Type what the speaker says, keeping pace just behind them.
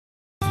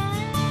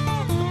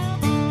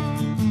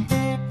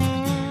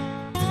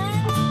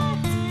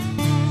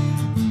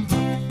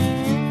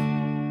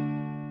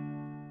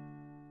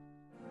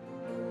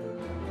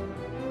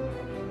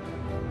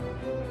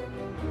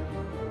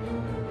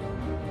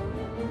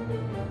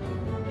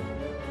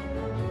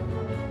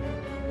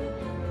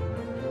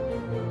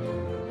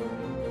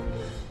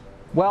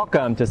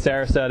Welcome to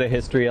Sarasota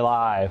History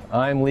Alive.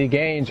 I'm Lee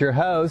Gaines, your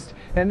host,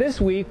 and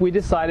this week we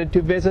decided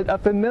to visit a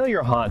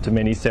familiar haunt to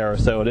many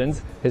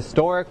Sarasotans,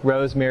 historic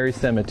Rosemary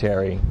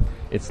Cemetery.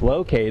 It's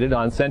located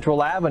on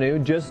Central Avenue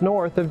just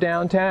north of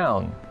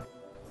downtown.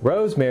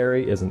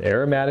 Rosemary is an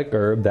aromatic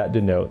herb that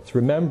denotes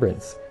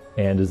remembrance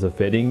and is a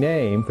fitting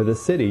name for the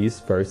city's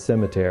first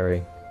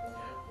cemetery.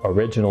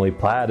 Originally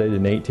platted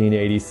in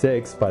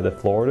 1886 by the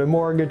Florida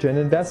Mortgage and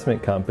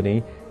Investment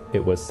Company,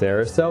 it was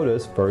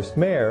Sarasota's first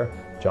mayor,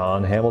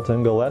 John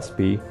Hamilton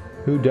Gillespie,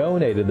 who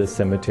donated the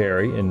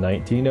cemetery in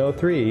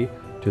 1903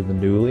 to the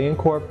newly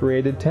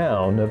incorporated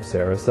town of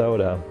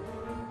Sarasota.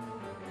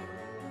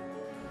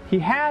 He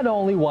had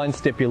only one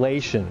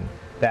stipulation,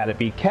 that it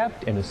be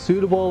kept in a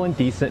suitable and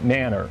decent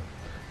manner.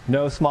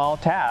 No small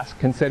task,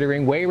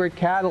 considering wayward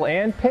cattle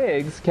and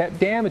pigs kept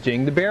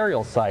damaging the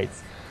burial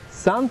sites.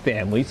 Some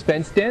families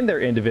fenced in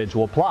their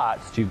individual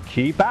plots to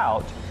keep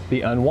out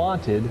the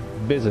unwanted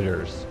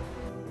visitors.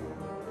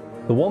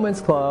 The Women's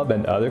Club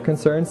and other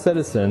concerned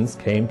citizens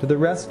came to the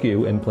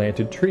rescue and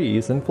planted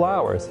trees and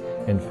flowers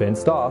and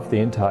fenced off the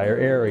entire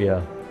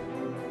area.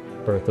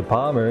 Bertha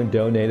Palmer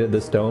donated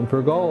the stone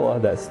pergola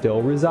that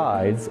still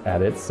resides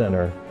at its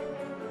center.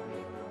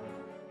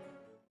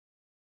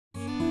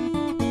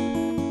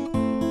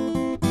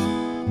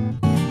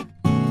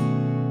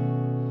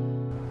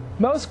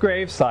 Most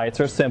grave sites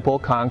are simple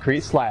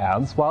concrete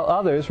slabs, while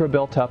others were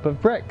built up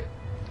of brick.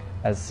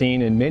 As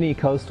seen in many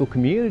coastal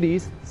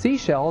communities,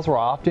 seashells were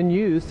often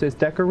used as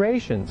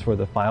decorations for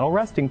the final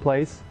resting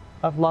place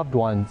of loved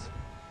ones.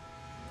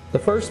 The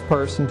first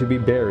person to be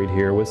buried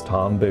here was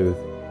Tom Booth.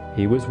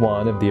 He was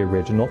one of the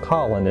original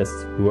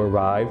colonists who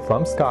arrived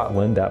from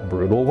Scotland that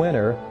brutal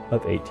winter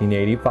of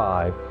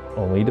 1885,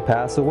 only to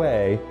pass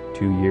away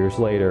 2 years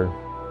later.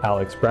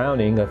 Alex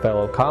Browning, a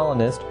fellow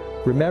colonist,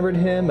 remembered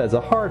him as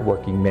a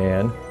hard-working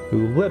man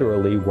who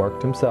literally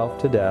worked himself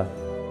to death.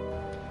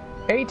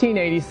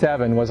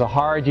 1887 was a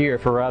hard year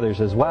for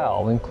others as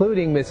well,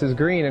 including Mrs.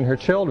 Green and her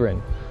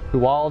children,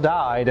 who all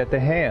died at the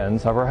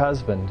hands of her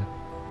husband.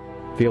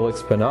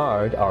 Felix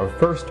Bernard, our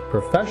first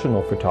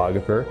professional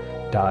photographer,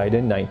 died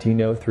in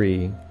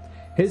 1903.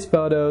 His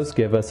photos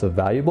give us a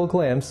valuable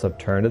glimpse of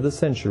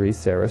turn-of-the-century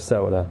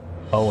Sarasota.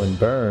 Owen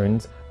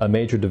Burns, a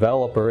major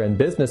developer and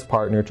business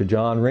partner to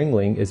John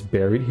Ringling, is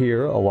buried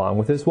here along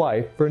with his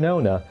wife,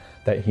 Vernona,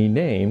 that he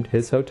named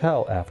his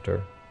hotel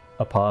after.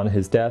 Upon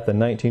his death in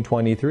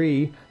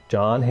 1923,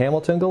 John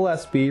Hamilton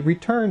Gillespie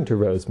returned to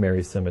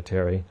Rosemary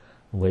Cemetery,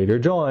 later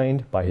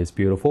joined by his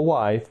beautiful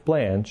wife,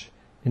 Blanche,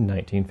 in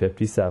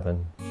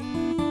 1957.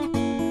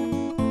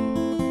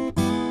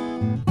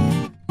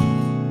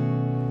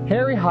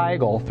 Harry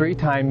Heigl,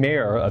 three-time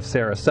mayor of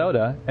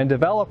Sarasota and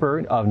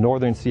developer of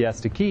northern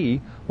Siesta Key,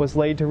 was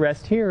laid to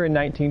rest here in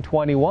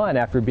 1921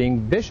 after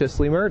being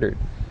viciously murdered.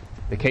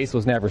 The case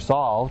was never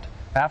solved.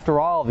 After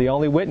all, the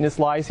only witness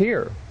lies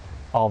here,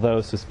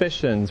 although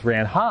suspicions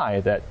ran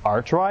high that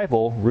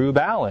arch-rival Rube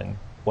Allen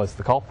was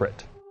the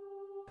culprit.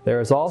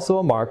 There is also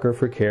a marker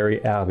for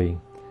Carrie Abbey,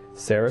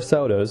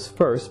 Sarasota's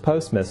first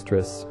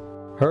postmistress.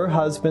 Her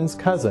husband's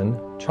cousin,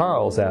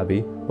 Charles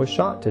Abbey, was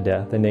shot to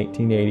death in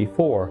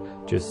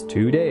 1884, just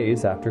 2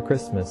 days after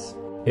Christmas.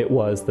 It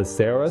was the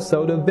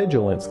Sarasota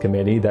Vigilance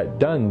Committee that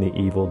done the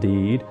evil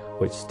deed,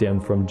 which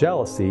stemmed from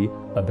jealousy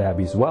of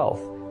Abbey's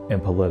wealth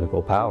and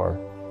political power.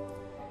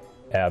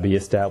 Abbey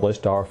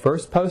established our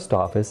first post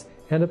office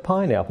and a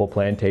pineapple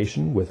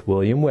plantation with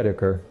William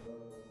Whitaker.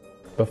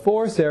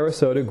 Before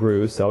Sarasota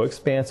grew so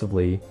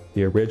expansively,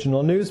 the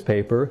original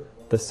newspaper,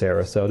 the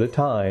Sarasota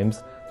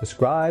Times,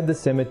 described the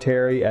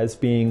cemetery as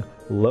being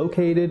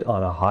located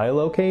on a high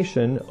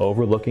location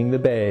overlooking the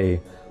bay.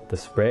 The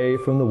spray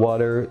from the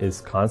water is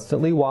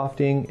constantly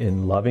wafting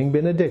in loving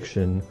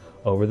benediction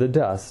over the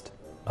dust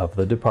of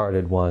the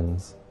departed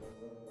ones.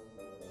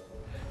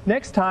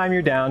 Next time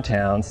you're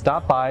downtown,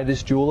 stop by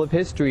this jewel of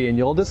history and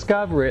you'll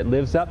discover it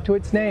lives up to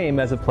its name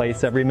as a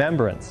place of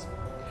remembrance.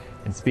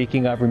 And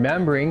speaking of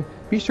remembering,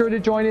 be sure to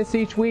join us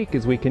each week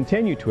as we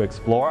continue to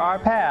explore our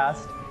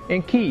past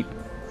and keep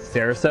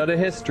Sarasota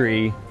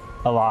history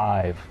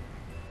alive.